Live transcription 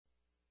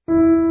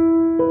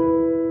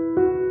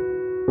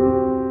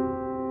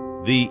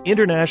The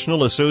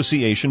International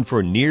Association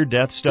for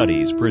Near-Death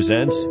Studies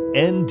presents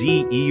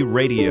NDE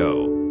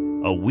Radio,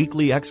 a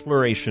weekly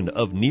exploration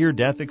of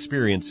near-death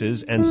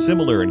experiences and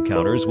similar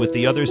encounters with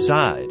the other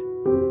side.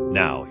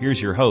 Now,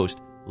 here's your host,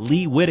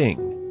 Lee Whitting.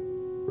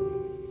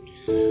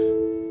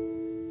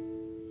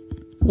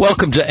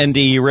 Welcome to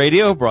NDE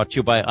Radio, brought to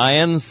you by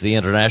IANS, the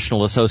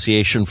International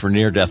Association for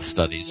Near-Death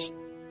Studies.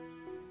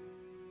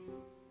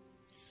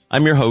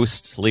 I'm your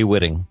host, Lee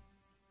Whitting.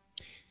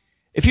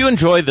 If you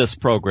enjoy this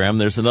program,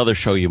 there's another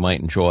show you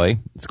might enjoy.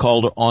 It's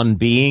called On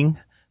Being,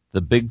 The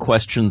Big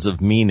Questions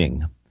of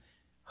Meaning,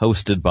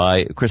 hosted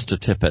by Krista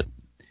Tippett.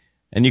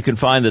 And you can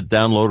find the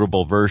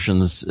downloadable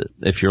versions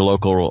if your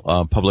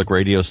local public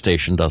radio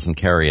station doesn't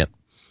carry it.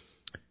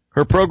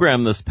 Her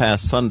program this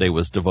past Sunday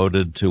was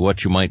devoted to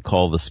what you might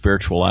call the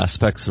spiritual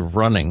aspects of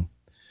running.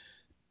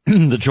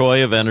 The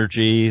joy of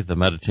energy, the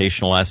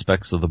meditational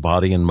aspects of the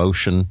body in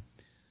motion,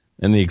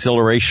 and the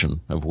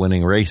exhilaration of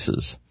winning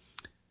races.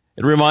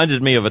 It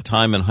reminded me of a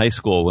time in high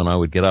school when I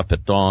would get up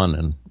at dawn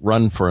and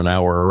run for an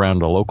hour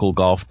around a local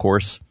golf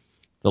course,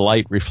 the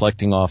light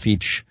reflecting off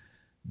each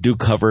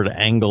dew-covered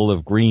angle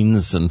of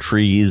greens and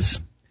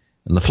trees,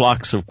 and the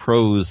flocks of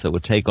crows that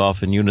would take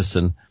off in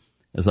unison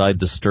as I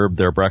disturbed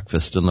their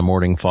breakfast in the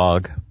morning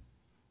fog.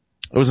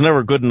 I was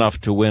never good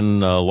enough to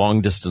win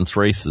long-distance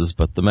races,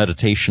 but the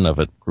meditation of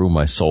it grew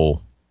my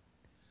soul.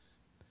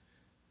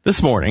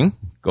 This morning,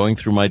 going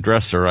through my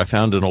dresser, I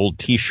found an old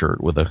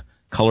T-shirt with a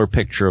color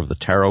picture of the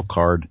tarot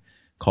card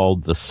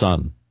called the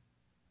Sun.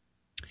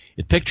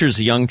 It pictures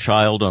a young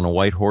child on a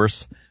white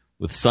horse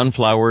with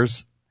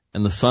sunflowers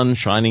and the sun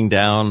shining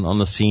down on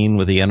the scene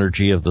with the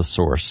energy of the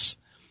source.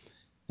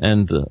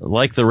 And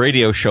like the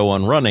radio show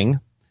on running,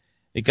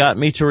 it got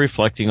me to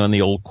reflecting on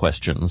the old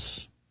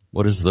questions.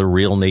 What is the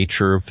real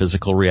nature of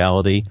physical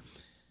reality?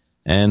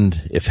 And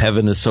if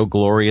heaven is so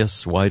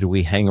glorious, why do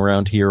we hang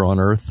around here on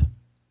earth?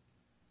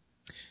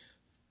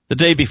 The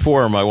day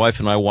before, my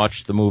wife and I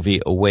watched the movie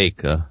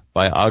Awake, a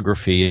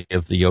biography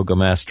of the yoga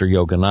master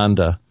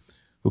Yogananda,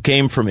 who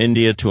came from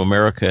India to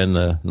America in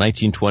the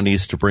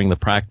 1920s to bring the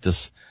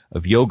practice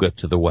of yoga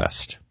to the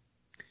West.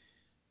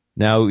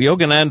 Now,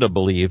 Yogananda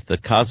believed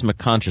that cosmic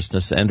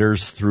consciousness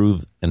enters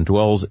through and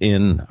dwells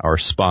in our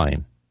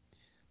spine,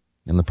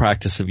 and the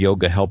practice of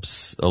yoga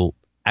helps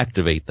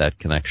activate that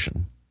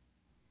connection.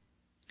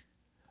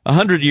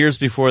 100 years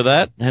before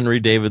that, Henry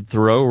David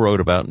Thoreau wrote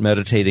about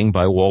meditating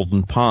by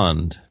Walden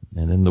Pond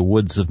and in the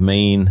woods of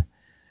Maine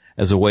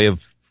as a way of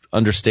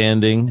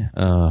understanding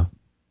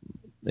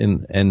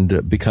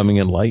and becoming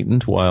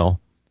enlightened,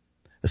 while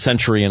a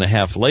century and a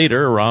half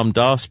later, Ram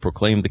Dass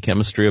proclaimed the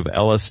chemistry of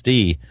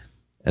LSD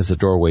as a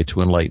doorway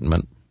to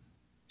enlightenment.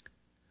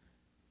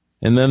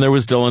 And then there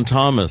was Dylan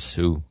Thomas,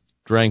 who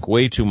drank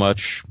way too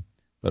much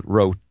but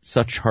wrote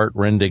such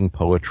heart-rending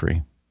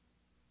poetry.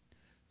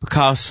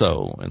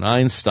 Picasso and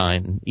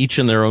Einstein, each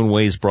in their own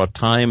ways, brought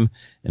time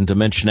and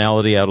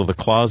dimensionality out of the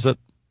closet,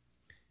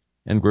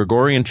 and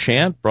Gregorian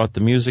chant brought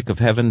the music of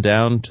heaven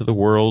down to the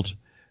world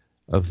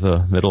of the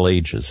Middle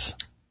Ages.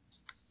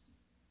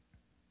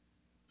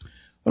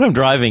 What I'm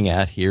driving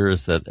at here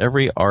is that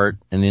every art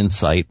and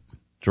insight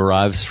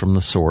derives from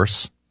the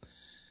source,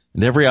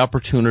 and every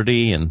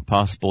opportunity and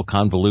possible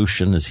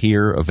convolution is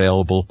here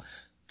available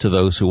to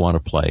those who want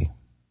to play.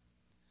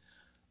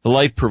 The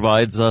light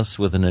provides us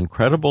with an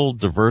incredible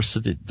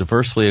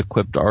diversely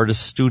equipped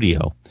artist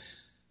studio,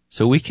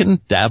 so we can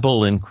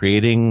dabble in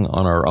creating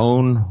on our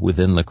own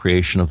within the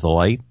creation of the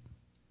light.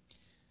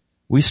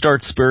 We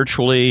start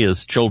spiritually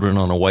as children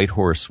on a white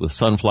horse with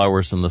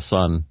sunflowers in the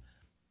sun.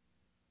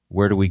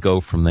 Where do we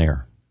go from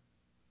there?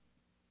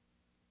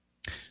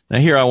 Now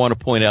here I want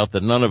to point out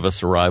that none of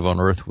us arrive on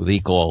earth with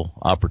equal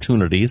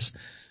opportunities.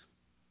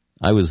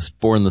 I was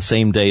born the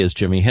same day as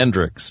Jimi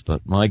Hendrix,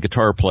 but my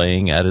guitar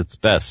playing at its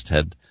best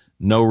had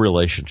no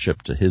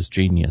relationship to his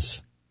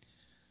genius.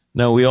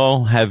 No, we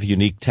all have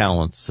unique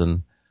talents,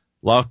 and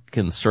luck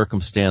and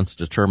circumstance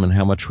determine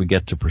how much we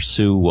get to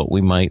pursue what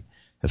we might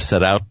have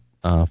set out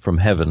from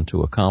heaven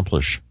to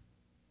accomplish.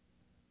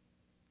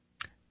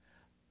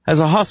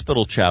 As a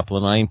hospital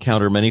chaplain, I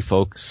encounter many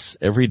folks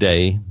every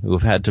day who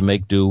have had to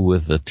make do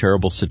with the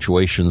terrible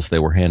situations they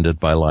were handed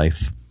by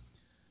life.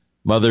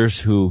 Mothers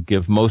who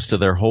give most of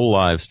their whole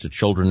lives to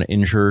children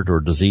injured or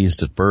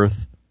diseased at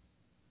birth.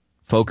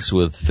 Folks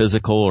with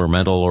physical or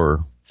mental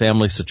or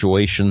family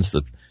situations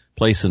that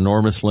place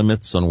enormous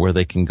limits on where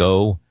they can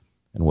go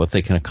and what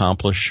they can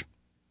accomplish.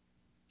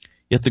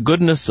 Yet the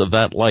goodness of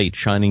that light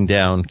shining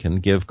down can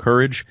give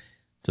courage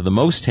to the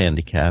most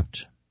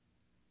handicapped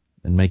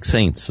and make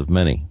saints of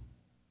many.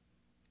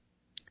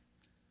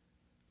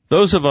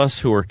 Those of us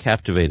who are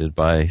captivated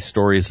by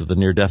stories of the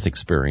near-death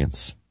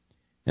experience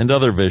and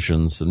other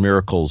visions and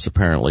miracles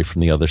apparently from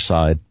the other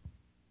side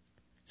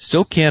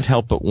still can't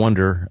help but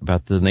wonder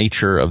about the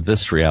nature of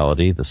this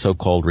reality, the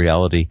so-called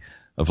reality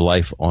of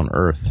life on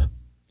earth.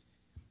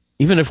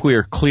 Even if we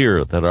are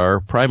clear that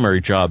our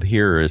primary job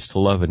here is to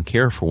love and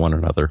care for one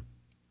another,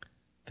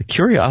 the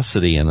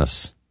curiosity in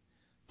us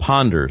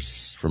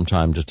ponders from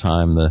time to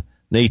time the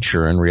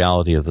nature and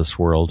reality of this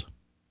world.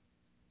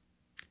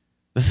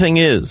 The thing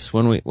is,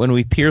 when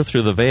we peer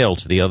through the veil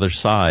to the other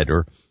side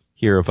or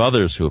hear of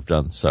others who have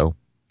done so,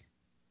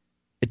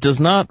 it does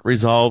not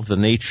resolve the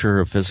nature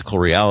of physical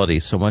reality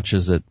so much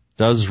as it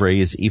does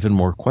raise even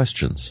more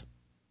questions.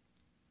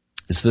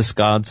 Is this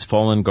God's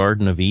fallen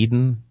Garden of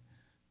Eden,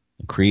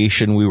 a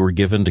creation we were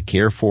given to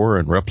care for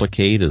and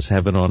replicate as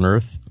heaven on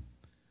earth?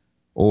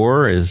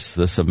 Or is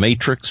this a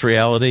matrix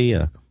reality,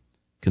 a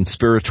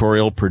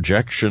conspiratorial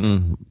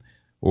projection,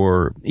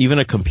 or even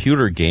a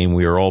computer game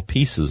we are all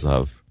pieces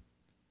of?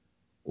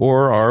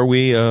 Or are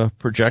we a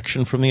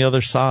projection from the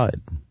other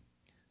side?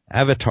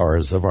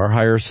 Avatars of our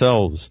higher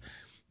selves?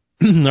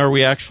 Are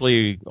we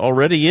actually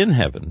already in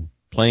heaven,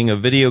 playing a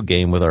video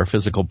game with our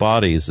physical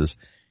bodies as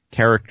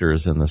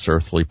characters in this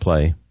earthly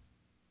play?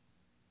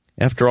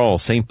 After all,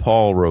 St.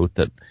 Paul wrote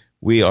that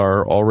we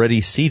are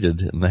already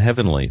seated in the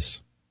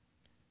heavenlies.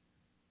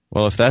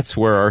 Well, if that's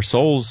where our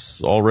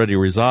souls already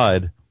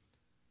reside,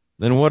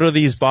 then what are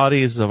these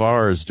bodies of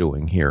ours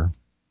doing here?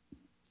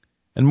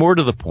 And more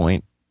to the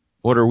point,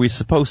 what are we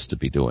supposed to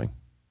be doing?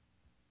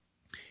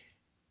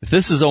 If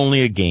this is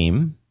only a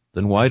game,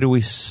 then why do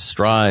we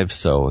strive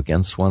so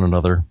against one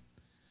another?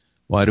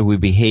 Why do we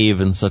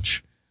behave in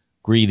such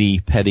greedy,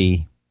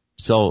 petty,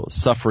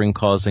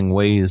 suffering-causing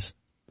ways?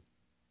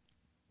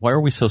 Why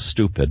are we so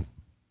stupid?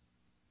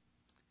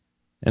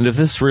 And if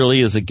this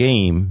really is a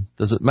game,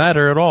 does it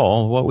matter at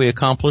all what we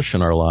accomplish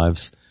in our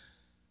lives?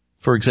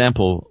 For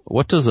example,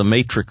 what does a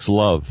matrix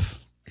love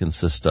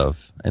consist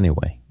of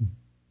anyway?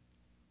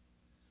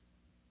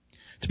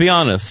 To be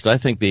honest, I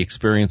think the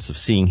experience of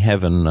seeing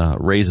heaven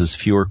raises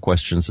fewer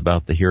questions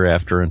about the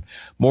hereafter and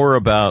more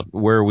about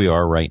where we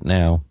are right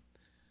now.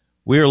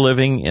 We are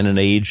living in an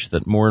age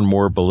that more and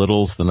more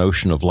belittles the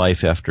notion of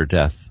life after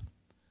death.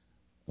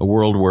 A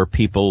world where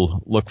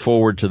people look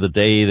forward to the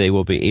day they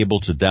will be able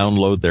to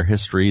download their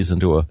histories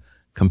into a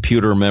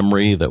computer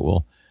memory that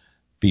will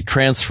be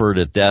transferred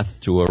at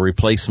death to a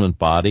replacement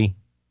body,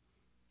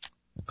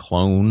 a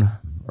clone,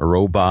 a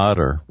robot,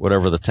 or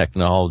whatever the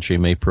technology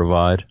may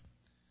provide.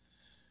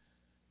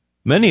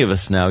 Many of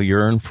us now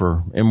yearn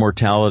for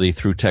immortality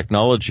through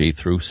technology,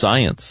 through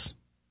science,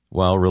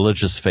 while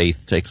religious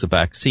faith takes a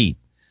back seat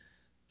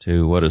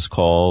to what is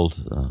called,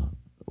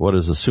 what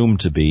is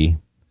assumed to be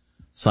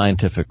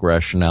scientific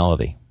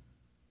rationality.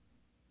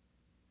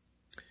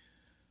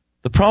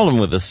 The problem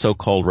with this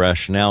so-called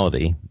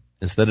rationality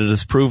is that it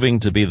is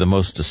proving to be the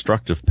most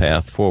destructive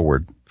path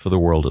forward for the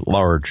world at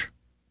large.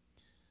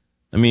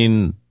 I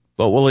mean,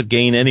 what will it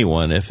gain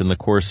anyone if in the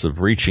course of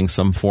reaching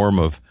some form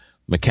of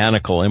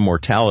mechanical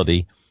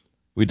immortality,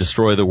 we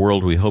destroy the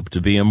world we hope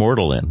to be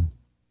immortal in?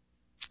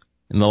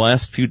 In the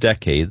last few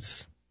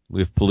decades,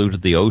 we've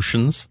polluted the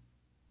oceans,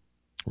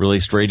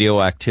 released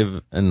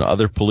radioactive and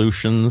other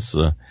pollutions,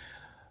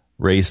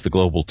 raised the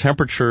global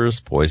temperatures,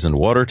 poisoned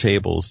water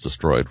tables,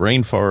 destroyed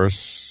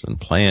rainforests and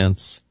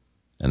plants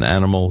and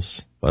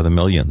animals by the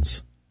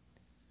millions.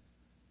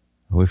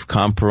 We've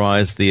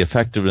compromised the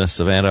effectiveness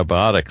of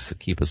antibiotics that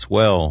keep us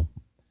well.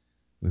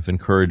 We've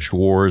encouraged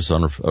wars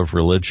of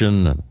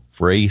religion, of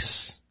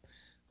race,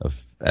 of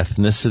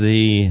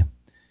ethnicity,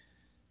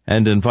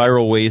 and in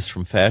viral ways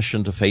from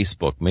fashion to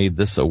Facebook made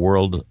this a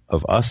world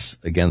of us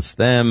against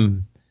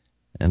them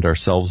and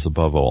ourselves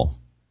above all.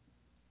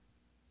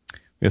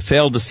 We have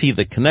failed to see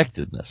the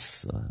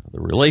connectedness, the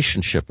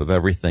relationship of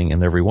everything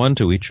and everyone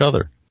to each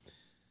other.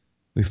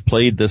 We've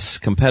played this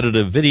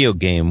competitive video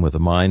game with a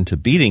mind to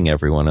beating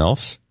everyone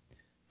else,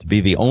 to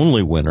be the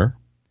only winner,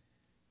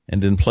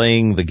 and in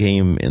playing the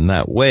game in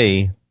that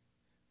way,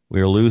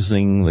 we are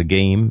losing the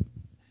game,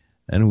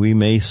 and we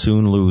may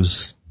soon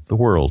lose the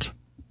world.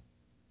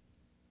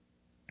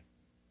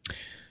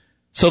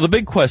 So the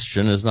big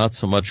question is not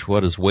so much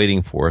what is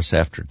waiting for us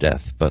after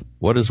death, but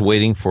what is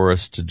waiting for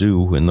us to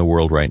do in the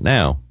world right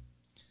now.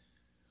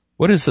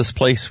 What is this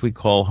place we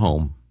call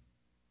home?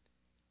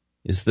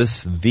 Is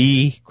this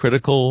the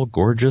critical,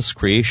 gorgeous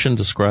creation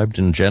described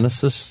in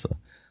Genesis,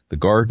 the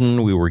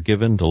garden we were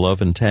given to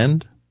love and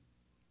tend?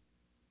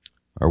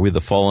 Are we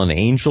the fallen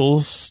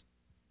angels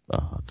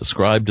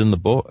described in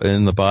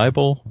the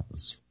Bible,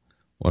 as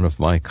one of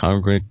my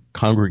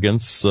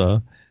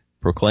congregants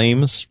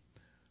proclaims?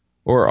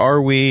 Or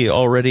are we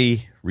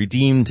already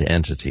redeemed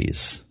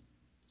entities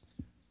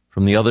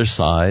from the other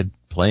side,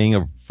 playing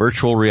a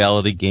virtual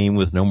reality game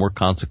with no more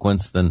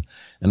consequence than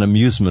an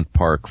amusement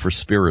park for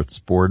spirits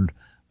bored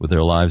with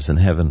their lives in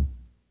heaven?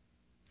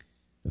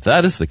 If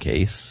that is the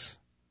case,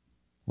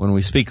 when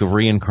we speak of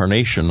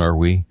reincarnation, are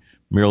we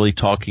merely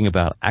talking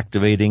about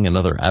activating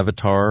another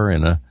avatar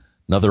in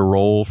another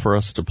role for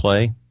us to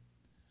play?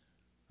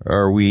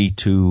 Are we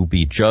to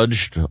be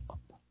judged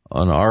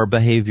on our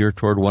behavior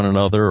toward one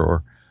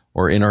another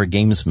or in our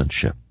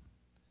gamesmanship,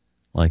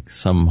 like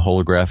some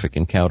holographic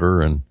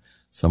encounter in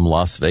some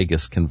Las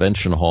Vegas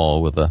convention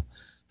hall with a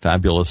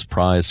fabulous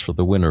prize for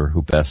the winner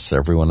who bests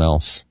everyone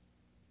else?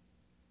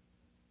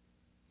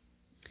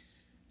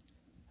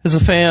 As a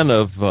fan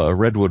of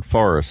redwood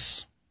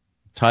forests,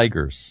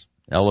 tigers,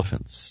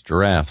 elephants,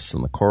 giraffes,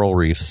 and the coral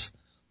reefs,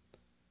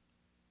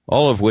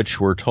 all of which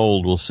we're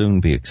told will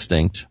soon be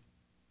extinct,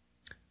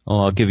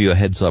 Well, I'll give you a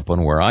heads up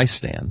on where I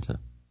stand.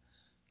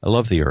 I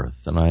love the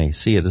earth, and I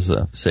see it as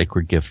a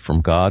sacred gift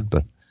from God,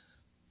 but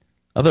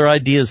other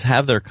ideas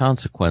have their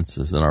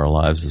consequences in our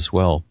lives as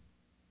well,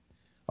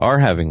 are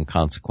having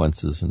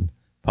consequences in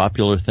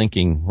popular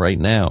thinking right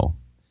now.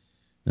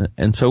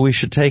 And so we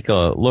should take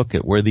a look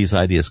at where these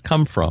ideas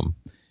come from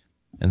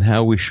and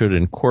how we should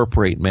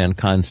incorporate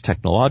mankind's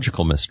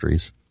technological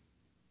mysteries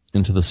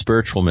into the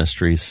spiritual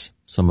mysteries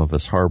some of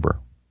us harbor.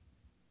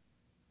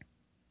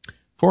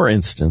 For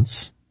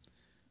instance,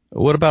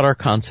 what about our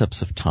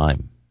concepts of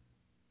time?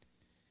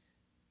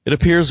 It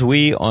appears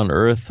we on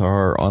Earth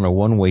are on a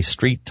one-way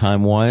street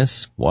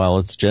time-wise, while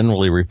it's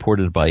generally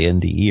reported by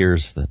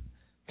NDEers that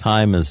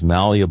time is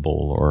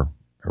malleable or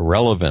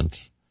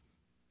irrelevant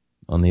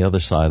on the other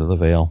side of the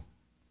veil.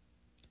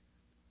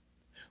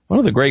 One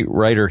of the great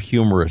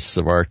writer-humorists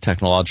of our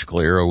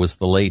technological era was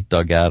the late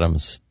Doug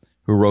Adams,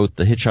 who wrote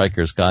The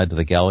Hitchhiker's Guide to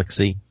the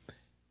Galaxy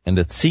and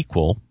its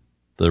sequel,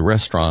 The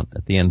Restaurant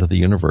at the End of the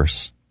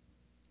Universe.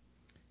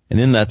 And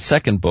in that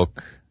second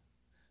book,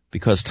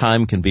 because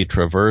time can be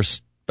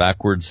traversed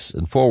backwards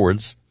and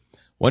forwards,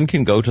 one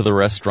can go to the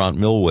restaurant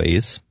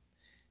Millways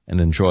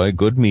and enjoy a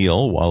good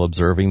meal while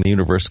observing the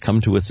universe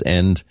come to its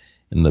end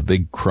in the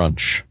Big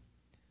Crunch,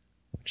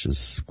 which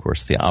is, of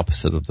course, the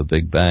opposite of the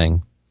Big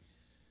Bang.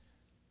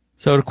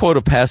 So to quote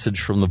a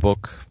passage from the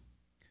book,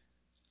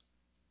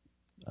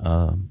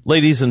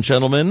 ladies and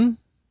gentlemen,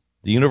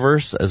 the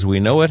universe as we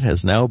know it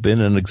has now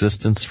been in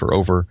existence for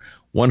over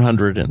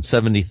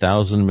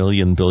 170,000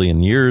 million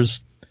billion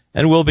years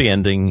and will be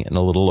ending in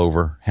a little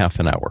over half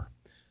an hour.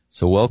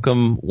 So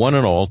welcome one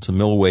and all to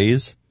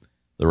Millways,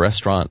 the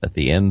restaurant at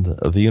the end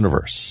of the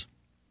universe.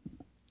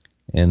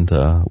 And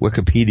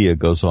Wikipedia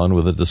goes on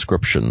with a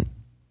description.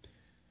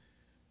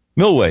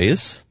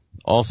 Millways,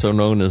 also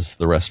known as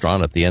the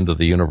restaurant at the end of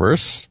the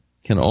universe,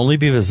 can only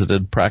be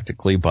visited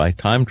practically by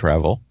time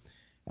travel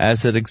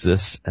as it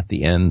exists at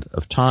the end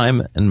of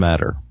time and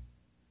matter.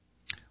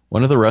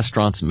 One of the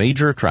restaurant's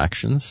major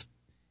attractions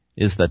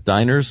is that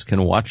diners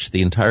can watch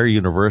the entire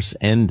universe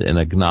end in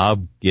a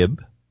gnob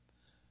gib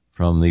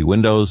from the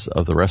windows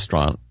of the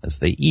restaurant as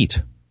they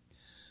eat.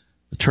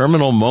 The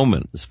terminal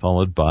moment is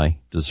followed by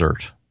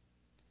dessert.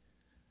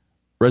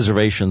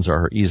 Reservations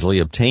are easily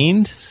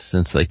obtained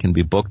since they can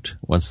be booked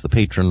once the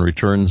patron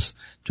returns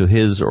to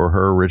his or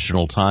her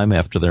original time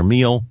after their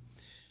meal,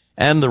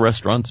 and the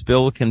restaurant's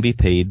bill can be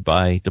paid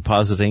by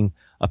depositing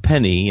a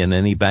penny in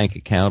any bank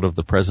account of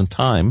the present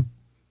time.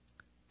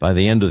 By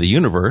the end of the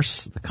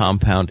universe, the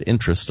compound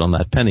interest on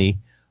that penny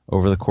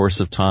over the course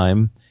of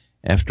time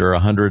after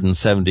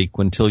 170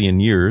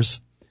 quintillion years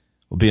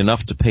will be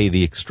enough to pay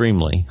the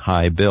extremely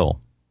high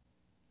bill.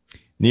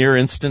 Near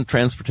instant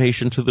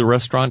transportation to the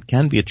restaurant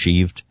can be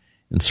achieved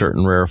in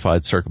certain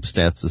rarefied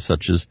circumstances,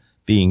 such as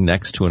being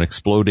next to an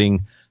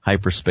exploding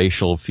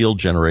hyperspatial field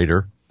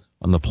generator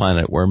on the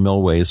planet where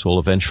Millways will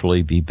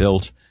eventually be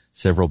built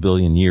several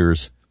billion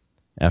years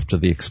after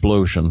the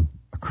explosion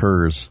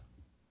occurs.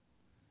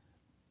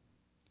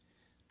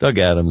 Doug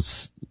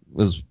Adams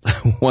was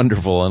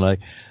wonderful, and I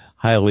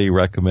highly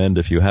recommend,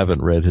 if you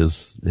haven't read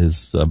his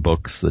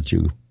books, that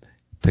you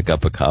pick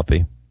up a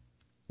copy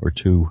or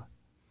two.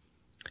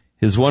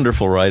 His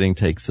wonderful writing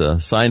takes a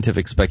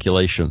scientific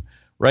speculation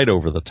right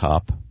over the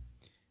top,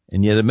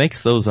 and yet it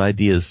makes those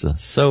ideas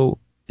so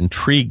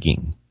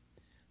intriguing,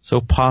 so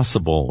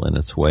possible in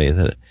its way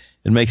that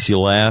it makes you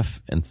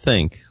laugh and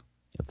think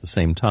at the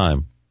same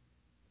time.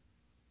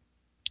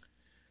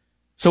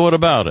 So what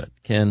about it?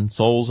 Can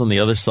souls on the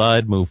other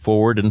side move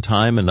forward in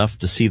time enough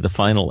to see the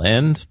final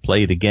end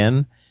played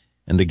again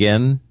and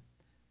again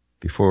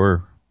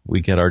before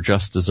we get our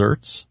just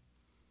desserts?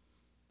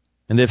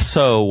 And if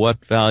so,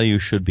 what value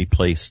should be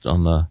placed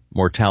on the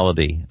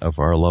mortality of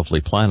our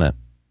lovely planet?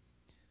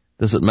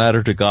 Does it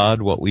matter to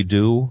God what we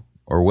do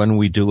or when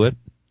we do it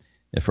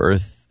if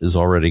Earth is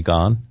already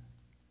gone?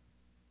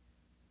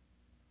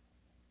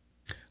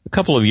 A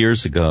couple of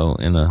years ago,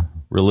 in a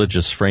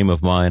religious frame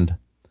of mind,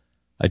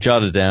 I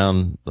jotted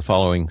down the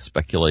following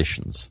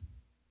speculations.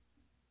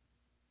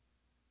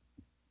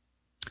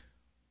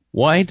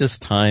 Why does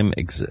time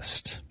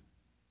exist?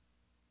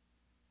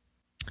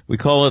 We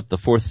call it the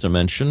fourth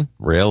dimension,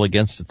 rail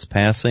against its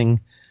passing,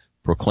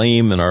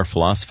 proclaim in our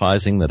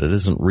philosophizing that it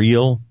isn't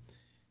real,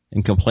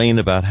 and complain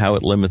about how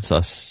it limits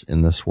us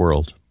in this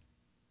world.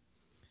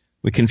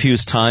 We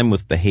confuse time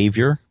with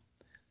behavior,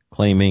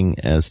 claiming,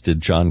 as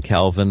did John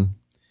Calvin,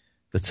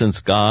 that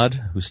since God,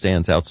 who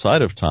stands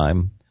outside of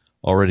time,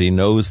 already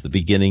knows the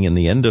beginning and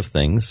the end of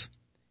things,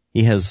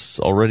 he has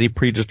already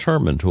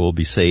predetermined who will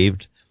be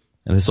saved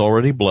and has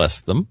already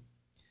blessed them.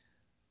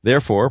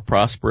 Therefore,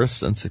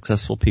 prosperous and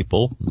successful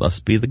people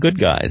must be the good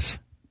guys,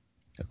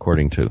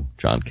 according to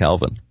John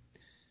Calvin.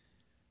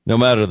 No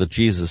matter that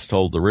Jesus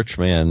told the rich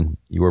man,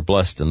 you were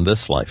blessed in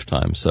this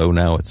lifetime, so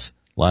now it's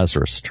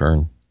Lazarus'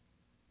 turn.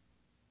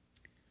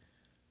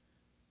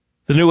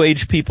 The New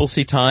Age people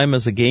see time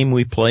as a game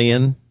we play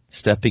in,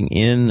 stepping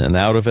in and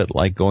out of it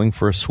like going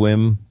for a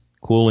swim,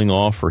 cooling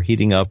off or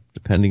heating up,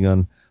 depending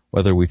on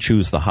whether we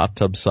choose the hot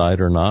tub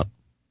side or not.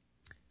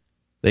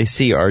 They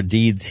see our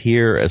deeds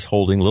here as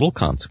holding little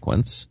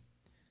consequence,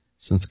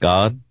 since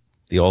God,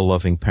 the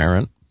all-loving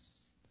parent,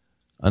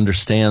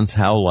 understands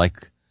how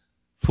like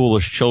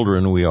foolish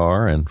children we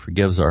are and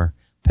forgives our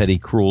petty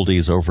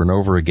cruelties over and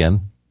over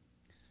again.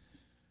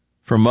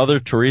 From Mother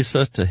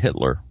Teresa to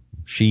Hitler,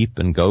 sheep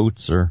and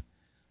goats are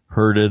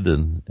herded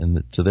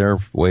and to their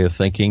way of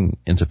thinking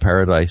into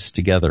paradise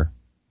together.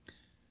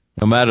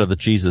 No matter that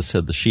Jesus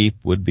said the sheep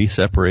would be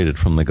separated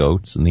from the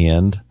goats in the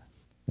end,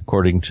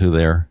 according to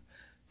their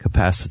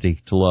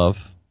capacity to love.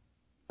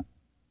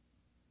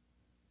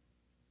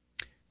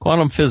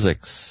 Quantum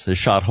physics has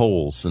shot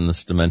holes in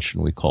this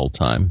dimension we call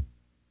time,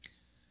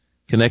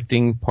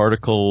 connecting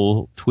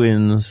particle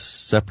twins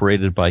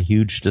separated by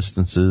huge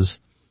distances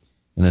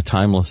in a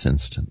timeless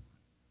instant.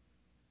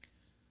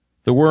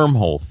 The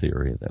wormhole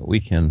theory that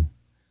we can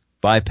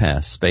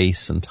bypass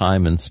space and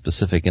time in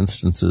specific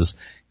instances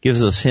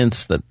gives us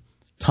hints that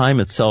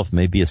time itself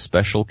may be a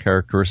special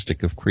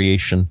characteristic of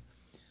creation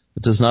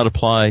that does not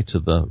apply to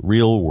the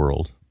real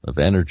world of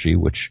energy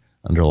which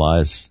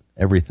underlies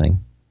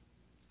everything.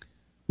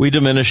 We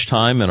diminish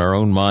time in our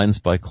own minds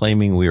by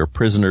claiming we are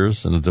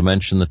prisoners in a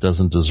dimension that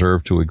doesn't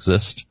deserve to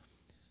exist,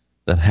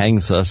 that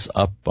hangs us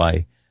up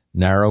by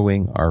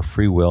narrowing our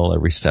free will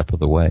every step of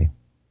the way.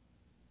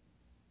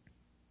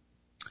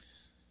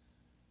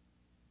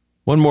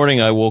 One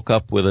morning I woke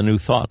up with a new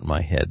thought in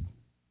my head.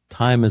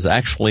 Time is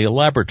actually a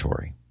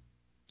laboratory,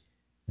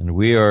 and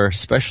we are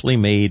specially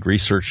made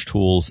research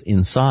tools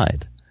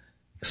inside,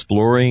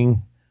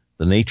 exploring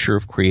the nature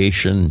of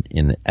creation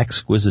in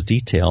exquisite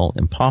detail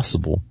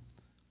impossible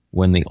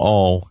when the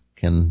all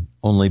can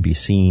only be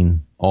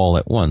seen all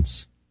at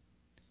once.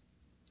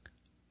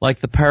 Like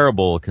the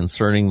parable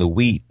concerning the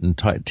wheat and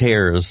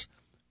tares,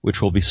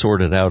 which will be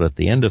sorted out at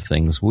the end of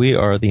things, we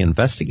are the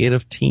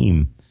investigative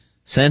team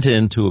sent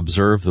in to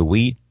observe the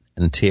wheat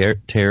and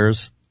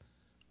tares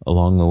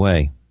along the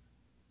way.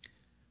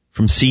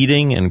 From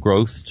seeding and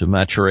growth to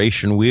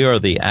maturation, we are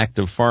the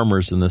active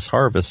farmers in this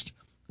harvest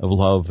of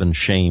love and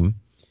shame,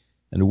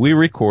 and we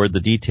record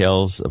the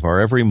details of our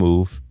every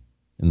move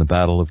in the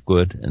battle of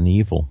good and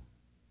evil.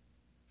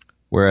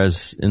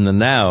 Whereas in the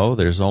now,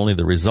 there's only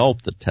the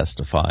result that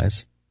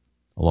testifies,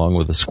 along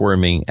with the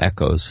squirming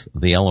echoes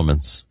of the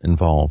elements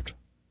involved.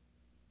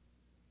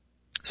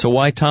 So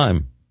why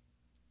time?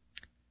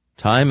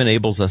 Time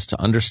enables us to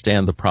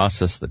understand the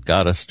process that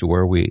got us to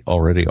where we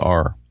already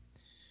are.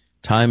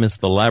 Time is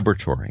the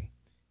laboratory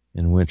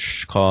in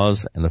which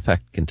cause and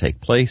effect can take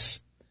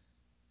place,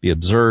 be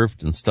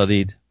observed and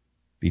studied,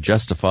 be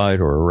justified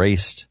or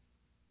erased,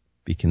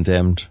 be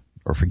condemned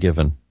or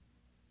forgiven.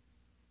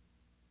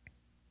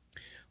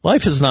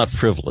 Life is not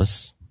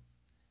frivolous,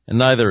 and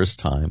neither is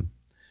time.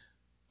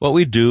 What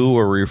we do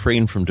or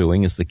refrain from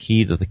doing is the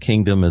key to the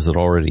kingdom as it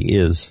already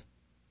is.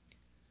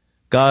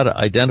 God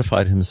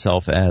identified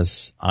himself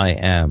as I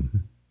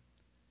am,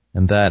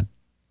 and that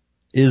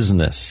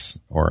isness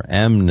or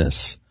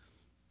amness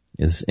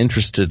is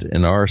interested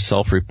in our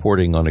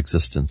self-reporting on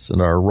existence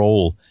and our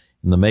role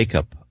in the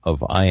makeup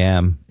of I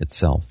am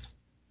itself.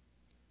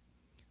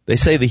 They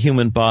say the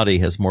human body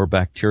has more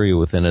bacteria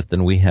within it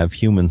than we have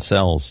human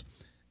cells.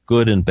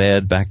 Good and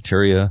bad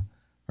bacteria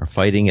are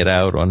fighting it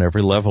out on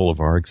every level of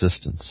our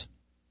existence.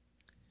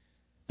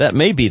 That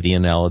may be the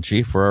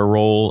analogy for our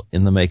role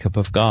in the makeup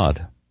of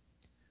God.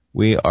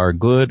 We are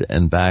good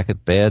and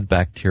bad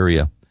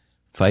bacteria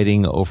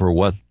fighting over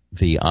what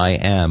the I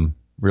am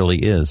really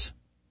is.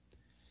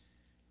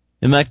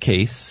 In that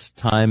case,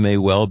 time may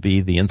well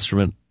be the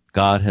instrument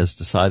God has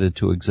decided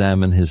to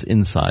examine his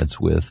insides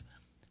with,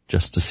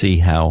 just to see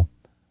how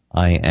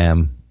I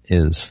am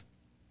is.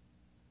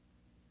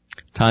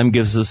 Time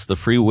gives us the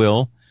free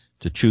will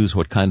to choose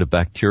what kind of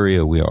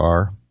bacteria we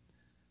are,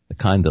 the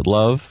kind that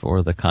love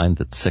or the kind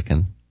that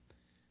sicken.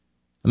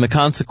 And the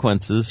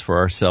consequences for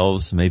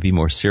ourselves may be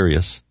more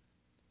serious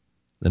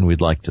than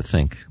we'd like to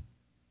think.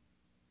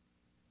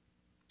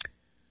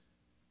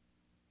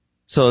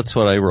 So that's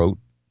what I wrote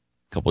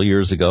a couple of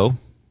years ago.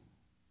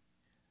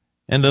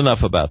 And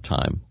enough about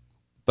time.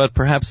 But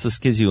perhaps this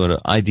gives you an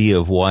idea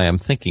of why I'm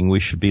thinking we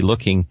should be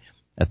looking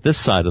at this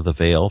side of the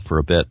veil for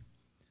a bit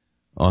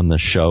on the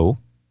show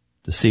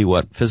to see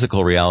what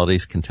physical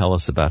realities can tell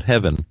us about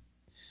heaven.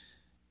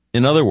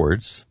 In other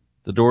words,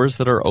 the doors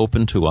that are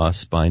open to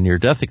us by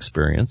near-death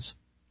experience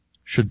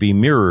should be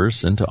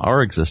mirrors into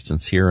our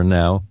existence here and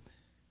now,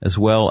 as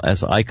well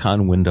as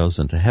icon windows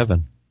into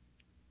heaven.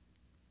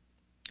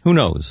 Who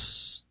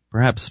knows?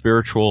 Perhaps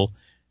spiritual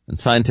and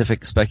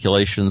scientific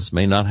speculations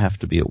may not have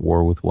to be at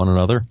war with one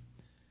another,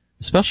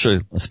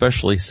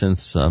 especially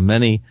since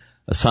many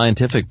a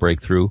scientific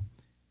breakthrough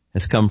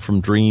has come from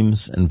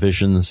dreams and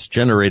visions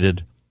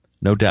generated,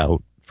 no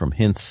doubt, from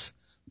hints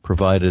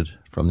provided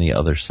from the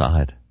other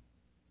side.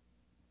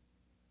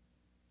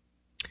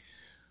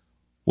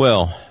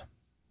 Well,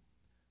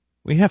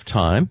 we have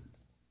time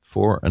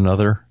for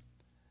another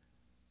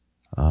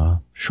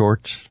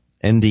short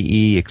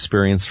NDE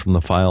experience from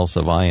the files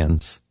of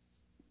ions.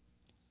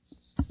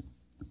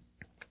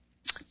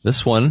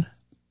 This one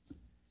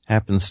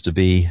happens to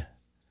be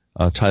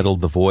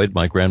titled The Void,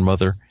 My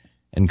Grandmother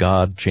and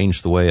God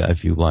Changed the Way I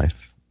View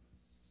Life.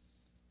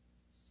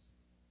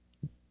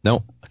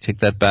 No, I take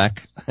that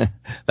back.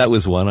 That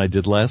was one I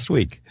did last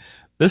week.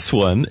 This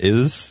one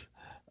is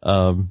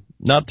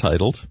not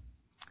titled.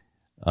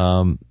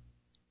 It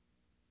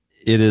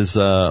is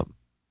an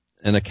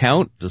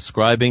account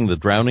describing the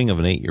drowning of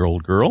an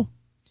 8-year-old girl.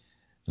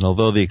 And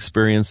although the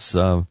experience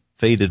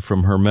faded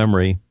from her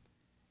memory,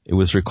 it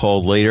was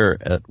recalled later,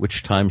 at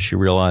which time she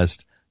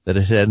realized that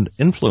it had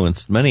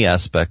influenced many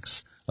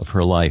aspects of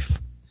her life.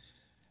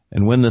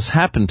 And when this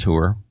happened to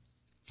her,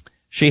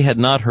 she had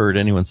not heard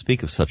anyone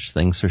speak of such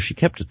things, so she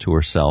kept it to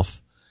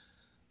herself,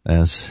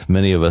 as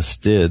many of us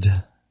did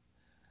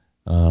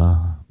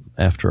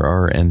after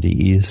our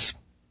NDEs.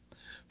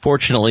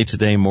 Fortunately,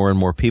 today more and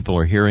more people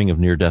are hearing of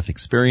near-death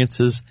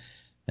experiences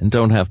and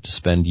don't have to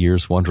spend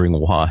years wondering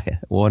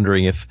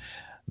if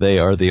they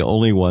are the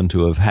only one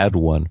to have had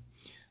one.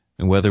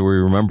 And whether we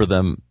remember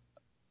them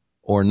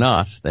or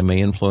not, they may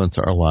influence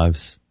our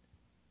lives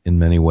in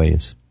many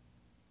ways.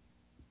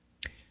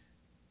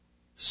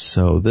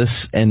 So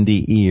this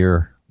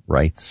NDEer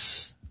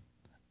writes,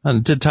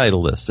 and to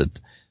title this, it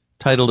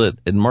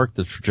marked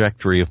the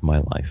trajectory of my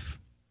life.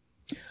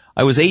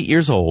 I was 8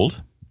 years old,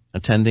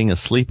 attending a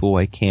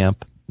sleepaway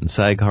camp in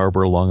Sag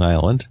Harbor, Long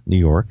Island, New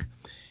York,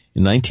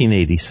 in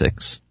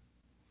 1986.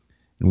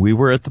 And we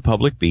were at the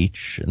public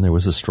beach, and there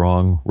was a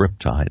strong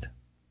riptide.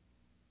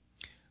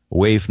 A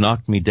wave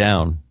knocked me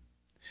down,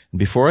 and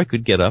before I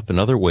could get up,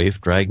 another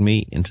wave dragged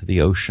me into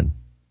the ocean.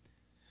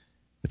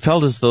 It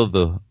felt as though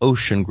the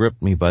ocean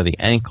gripped me by the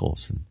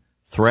ankles and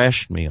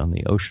thrashed me on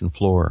the ocean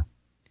floor.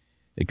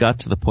 It got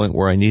to the point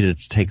where I needed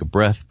to take a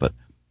breath, but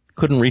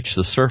couldn't reach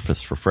the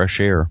surface for fresh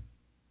air.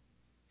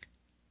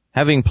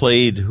 Having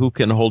played Who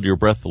Can Hold Your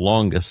Breath the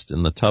Longest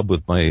in the tub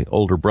with my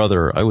older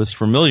brother, I was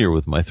familiar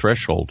with my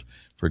threshold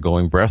for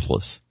going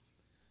breathless.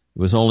 It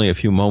was only a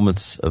few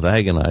moments of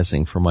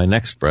agonizing for my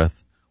next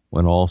breath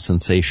when all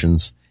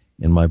sensations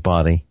in my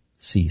body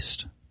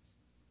ceased.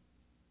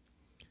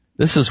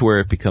 This is where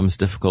it becomes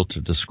difficult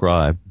to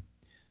describe,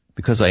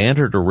 because I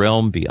entered a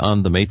realm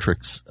beyond the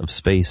matrix of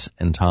space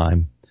and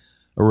time,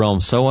 a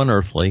realm so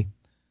unearthly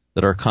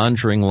that our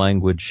conjuring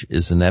language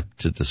is inept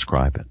to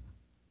describe it.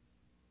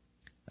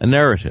 A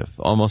narrative,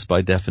 almost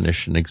by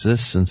definition,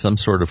 exists in some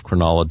sort of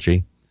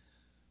chronology,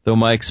 though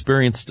my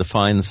experience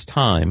defies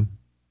time,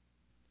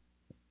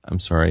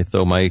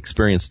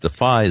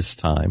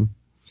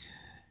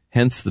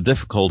 hence the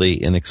difficulty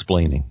in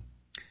explaining.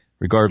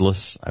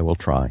 Regardless, I will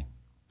try.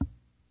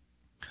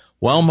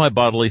 While my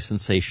bodily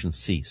sensations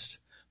ceased,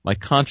 my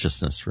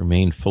consciousness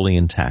remained fully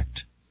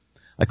intact.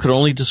 I could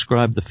only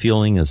describe the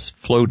feeling as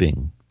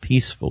floating,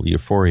 peaceful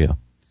euphoria.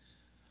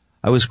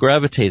 I was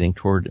gravitating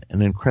toward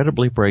an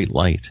incredibly bright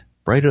light,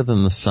 brighter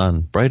than the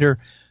sun, brighter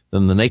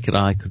than the naked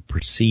eye could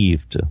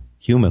perceive to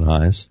human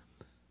eyes.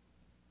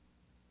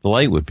 The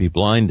light would be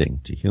blinding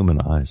to human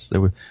eyes.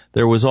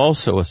 There was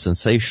also a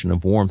sensation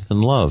of warmth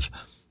and love,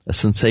 a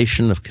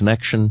sensation of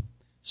connection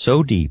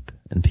so deep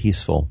and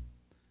peaceful.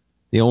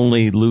 The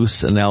only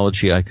loose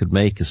analogy I could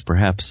make is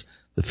perhaps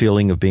the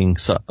feeling of being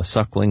a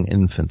suckling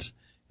infant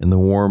in the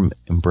warm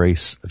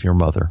embrace of your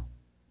mother.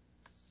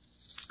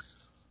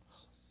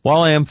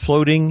 While I am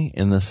floating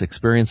in this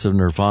experience of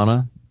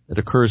nirvana, it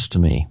occurs to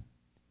me,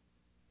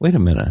 wait a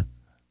minute,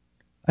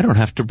 I don't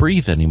have to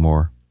breathe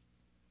anymore.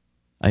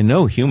 I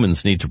know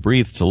humans need to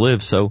breathe to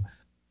live, so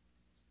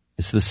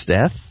is this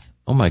death?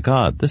 Oh my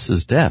God, this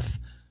is death.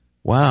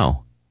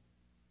 Wow.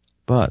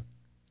 But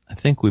I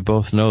think we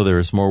both know there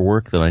is more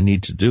work that I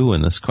need to do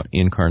in this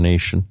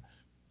incarnation.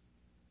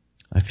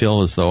 I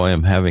feel as though I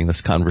am having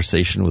this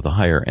conversation with a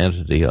higher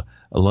entity, a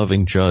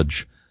loving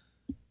judge,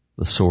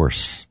 the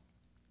source.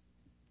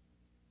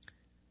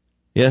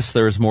 Yes,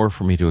 there is more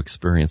for me to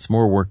experience,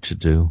 more work to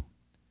do.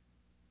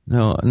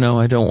 No,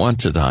 I don't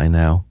want to die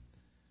now.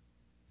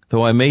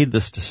 Though I made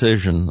this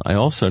decision, I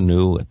also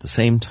knew at the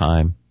same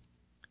time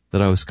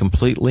that I was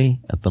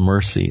completely at the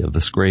mercy of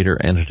this greater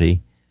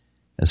entity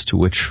as to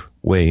which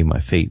way my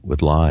fate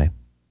would lie.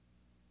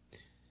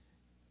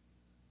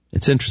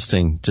 It's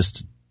interesting,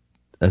 just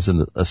as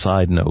a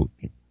side note,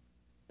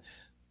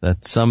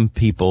 that some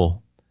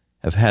people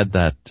have had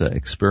that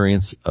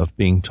experience of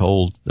being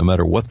told no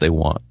matter what they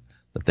want,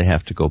 that they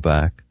have to go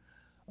back.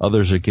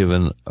 Others are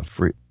given a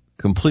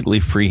completely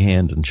free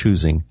hand in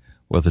choosing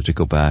whether to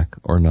go back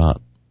or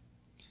not.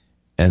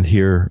 And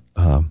here,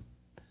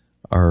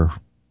 our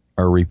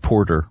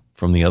reporter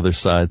from the other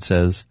side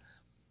says,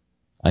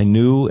 I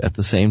knew at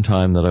the same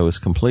time that I was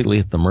completely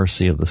at the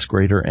mercy of this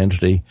greater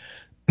entity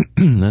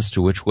as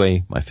to which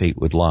way my fate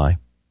would lie.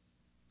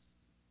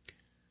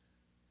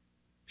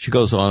 She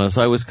goes on, as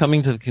I was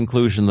coming to the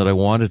conclusion that I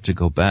wanted to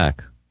go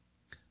back,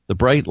 the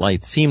bright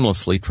light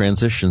seamlessly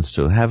transitions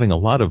to having a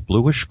lot of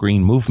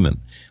bluish-green movement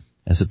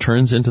as it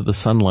turns into the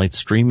sunlight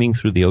streaming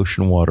through the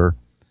ocean water.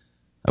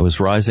 I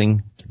was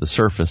rising to the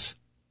surface,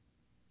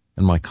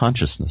 and my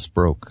consciousness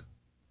broke.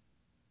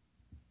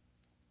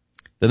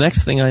 The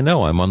next thing I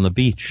know, I'm on the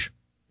beach.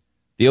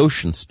 The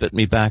ocean spit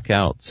me back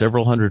out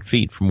several hundred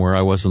feet from where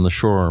I was on the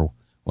shore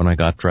when I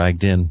got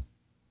dragged in.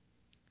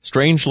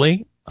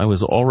 Strangely, I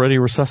was already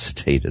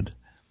resuscitated.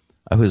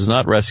 I was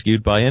not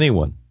rescued by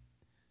anyone.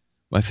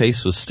 My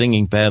face was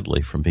stinging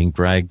badly from being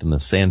dragged in the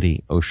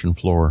sandy ocean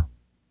floor.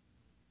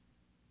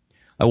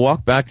 I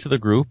walked back to the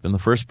group, and the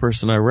first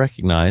person I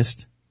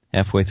recognized,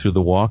 halfway through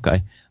the walk,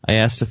 I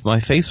asked if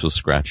my face was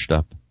scratched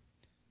up.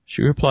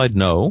 She replied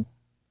no,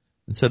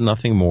 and said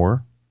nothing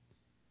more.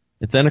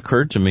 It then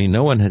occurred to me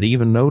no one had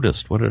even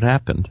noticed what had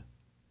happened.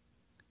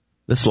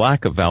 This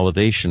lack of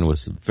validation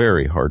was a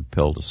very hard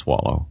pill to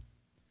swallow.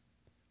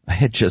 I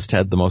had just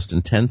had the most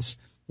intense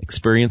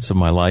experience of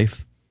my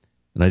life,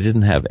 and I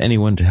didn't have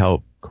anyone to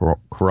help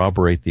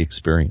corroborate the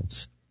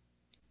experience.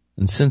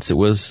 And since it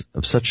was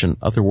of such an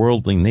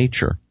otherworldly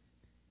nature,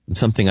 and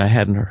something I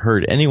hadn't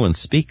heard anyone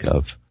speak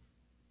of,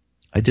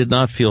 I did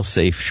not feel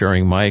safe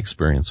sharing my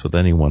experience with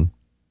anyone.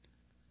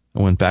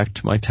 I went back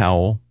to my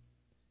towel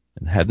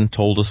and hadn't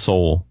told a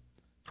soul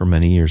for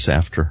many years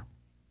after.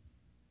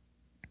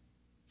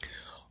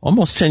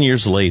 Almost 10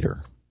 years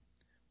later,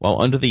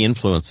 while under the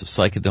influence of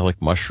psychedelic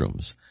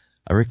mushrooms,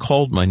 I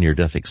recalled my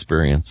near-death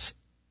experience,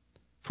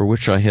 for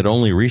which I had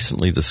only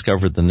recently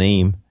discovered the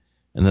name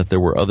and that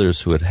there were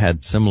others who had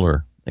had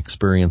similar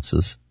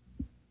experiences.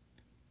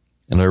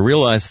 And I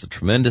realized the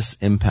tremendous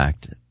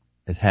impact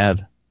it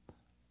had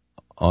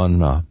on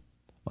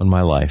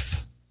my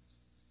life.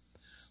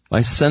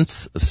 My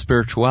sense of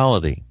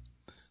spirituality,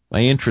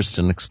 my interest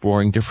in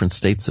exploring different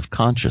states of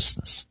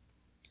consciousness,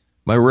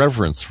 my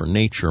reverence for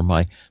nature,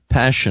 my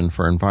passion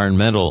for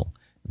environmental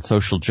and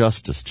social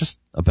justice, just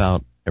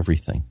about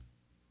everything.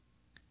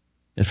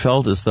 It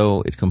felt as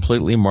though it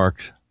completely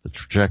marked the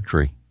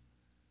trajectory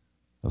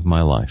of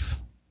my life.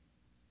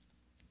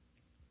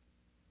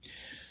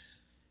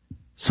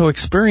 So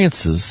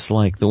experiences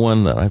like the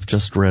one that I've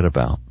just read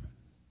about,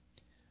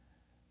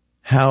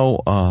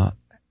 how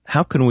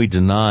can we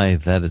deny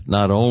that it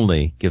not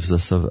only gives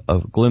us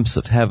a glimpse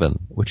of heaven,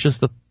 which is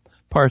the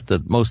part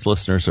that most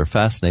listeners are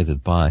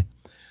fascinated by,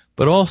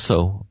 but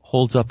also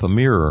holds up a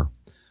mirror.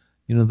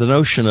 You know, the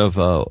notion of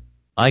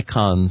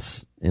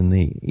icons in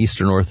the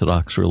Eastern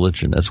Orthodox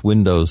religion as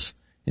windows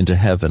into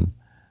heaven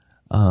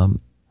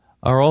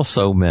are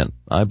also meant,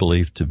 I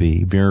believe, to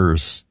be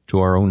mirrors to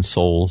our own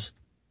souls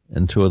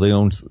and to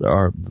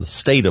the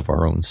state of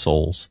our own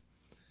souls.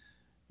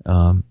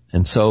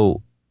 And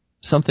so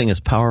something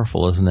as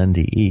powerful as an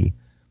NDE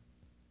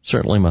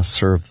certainly must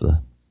serve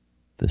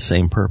the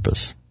same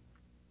purpose.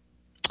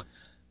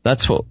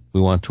 That's what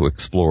we want to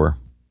explore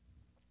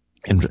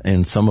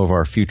in some of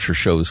our future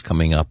shows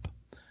coming up.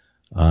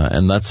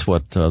 And that's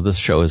what this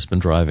show has been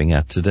driving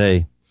at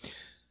today.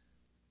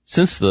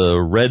 Since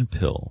the red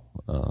pill,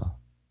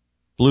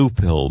 blue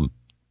pill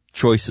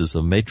choices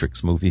of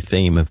Matrix movie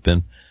fame have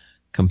been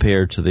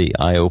compared to the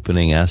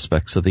eye-opening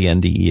aspects of the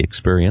NDE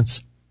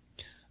experience,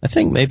 I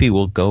think maybe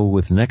we'll go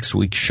with next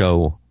week's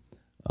show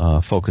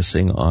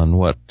focusing on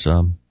what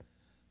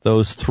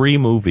those three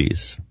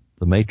movies,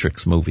 the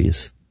Matrix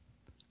movies,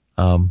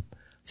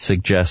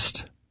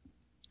 suggest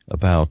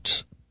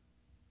about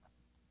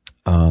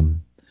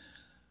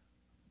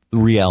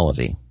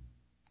reality.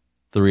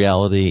 The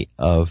reality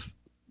of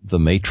the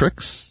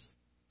Matrix,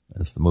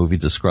 as the movie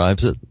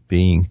describes it,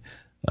 being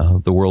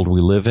the world we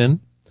live in.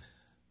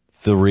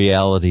 The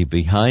reality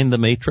behind the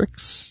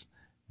Matrix.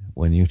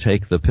 When you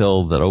take the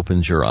pill that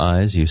opens your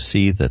eyes, you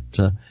see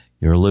that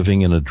you're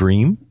living in a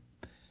dream.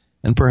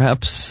 And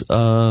perhaps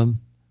the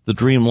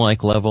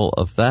dreamlike level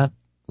of that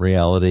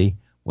reality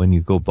when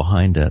you go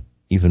behind it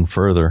even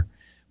further,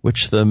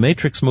 which the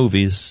Matrix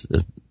movies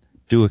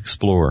do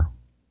explore.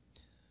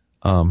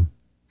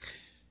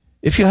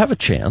 If you have a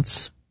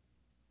chance,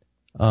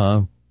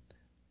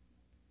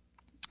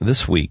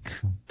 this week,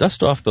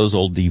 dust off those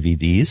old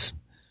DVDs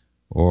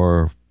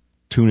or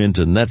tune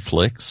into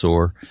Netflix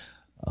or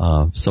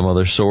some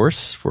other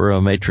source for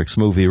a Matrix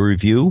movie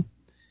review.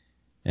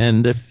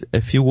 And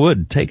if you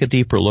would, take a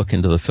deeper look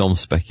into the film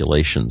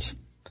speculations,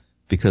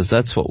 because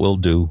that's what we'll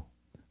do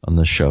on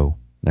the show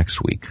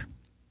next week.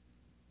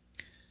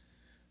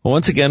 Well,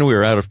 once again, we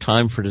are out of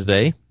time for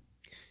today.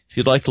 If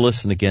you'd like to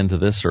listen again to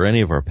this or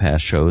any of our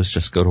past shows,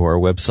 just go to our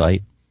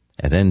website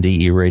at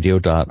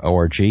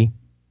nderadio.org.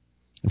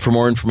 And for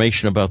more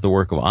information about the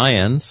work of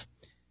IANDS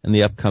and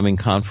the upcoming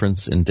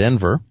conference in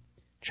Denver,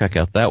 check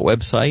out that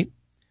website,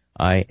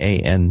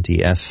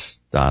 iands.org.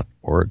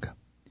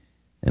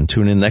 And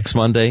tune in next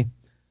Monday,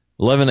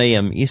 11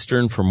 a.m.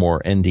 Eastern for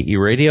more NDE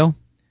Radio.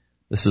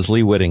 This is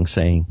Lee Witting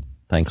saying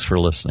thanks for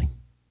listening.